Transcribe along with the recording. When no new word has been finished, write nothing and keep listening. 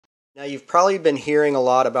Now, you've probably been hearing a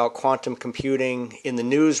lot about quantum computing in the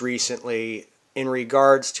news recently in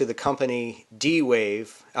regards to the company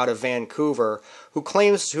D-Wave out of Vancouver, who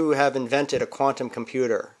claims to have invented a quantum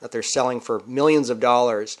computer that they're selling for millions of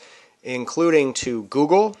dollars, including to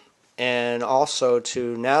Google and also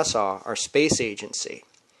to NASA, our space agency.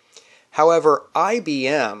 However,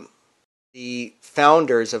 IBM, the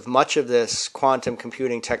founders of much of this quantum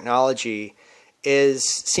computing technology,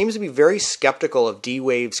 seems to be very skeptical of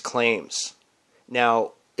D-Wave's claims.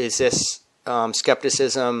 Now, is this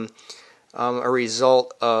skepticism a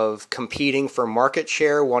result of competing for market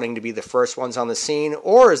share, wanting to be the first ones on the scene,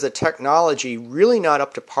 or is the technology really not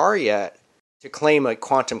up to par yet to claim a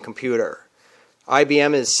quantum computer?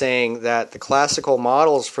 IBM is saying that the classical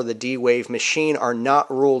models for the D-Wave machine are not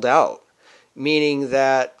ruled out, meaning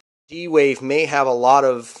that D-Wave may have a lot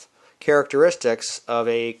of characteristics of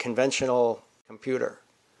a conventional computer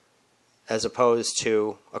as opposed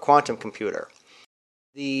to a quantum computer.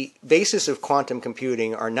 The basis of quantum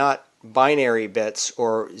computing are not binary bits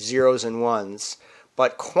or zeros and ones,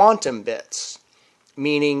 but quantum bits,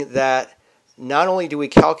 meaning that not only do we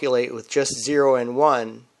calculate with just 0 and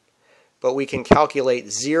 1, but we can calculate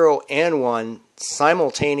 0 and 1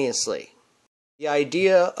 simultaneously. The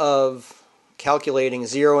idea of calculating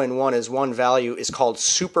 0 and 1 as one value is called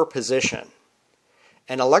superposition.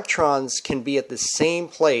 And electrons can be at the same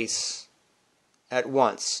place at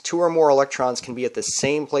once. Two or more electrons can be at the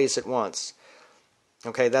same place at once.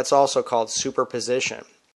 Okay, that's also called superposition.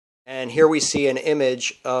 And here we see an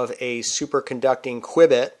image of a superconducting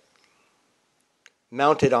quibit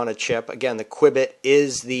mounted on a chip. Again, the quibit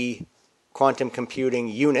is the quantum computing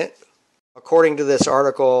unit. According to this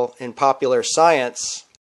article in Popular Science,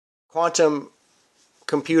 quantum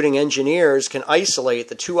computing engineers can isolate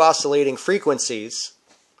the two oscillating frequencies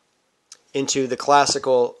into the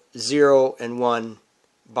classical 0 and 1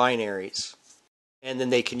 binaries. And then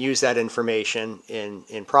they can use that information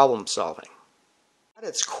in problem solving. At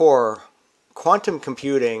its core, quantum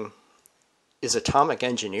computing is atomic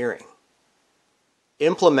engineering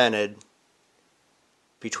implemented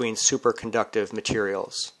between superconductive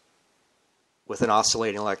materials with an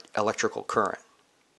oscillating electrical current.